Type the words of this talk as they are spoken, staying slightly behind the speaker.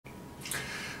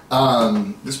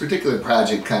This particular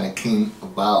project kind of came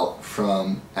about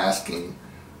from asking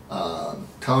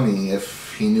Tony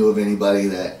if he knew of anybody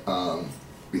that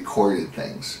recorded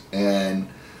things, and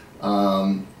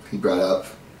he brought up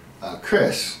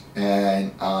Chris,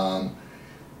 and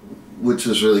which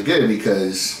was really good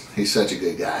because he's such a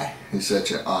good guy. He's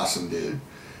such an awesome dude,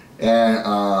 and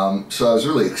so I was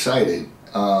really excited.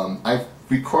 I've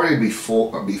recorded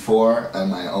before on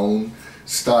my own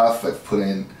stuff. I've put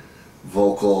in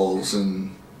vocals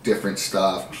and different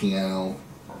stuff, piano,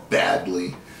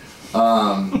 badly.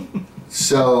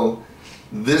 So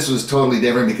this was totally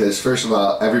different because first of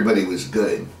all, everybody was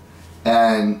good,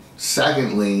 and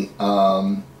secondly,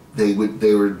 they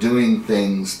were doing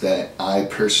things that I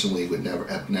personally would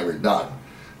never done.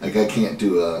 Like, I can't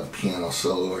do a piano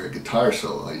solo or a guitar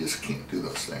solo. I just can't do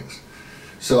those things.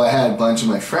 So I had a bunch of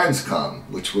my friends come,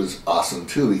 which was awesome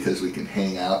too, because we can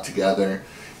hang out together.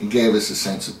 It gave us a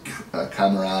sense of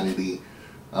camaraderie.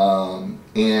 Now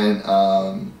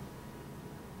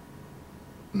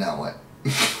what?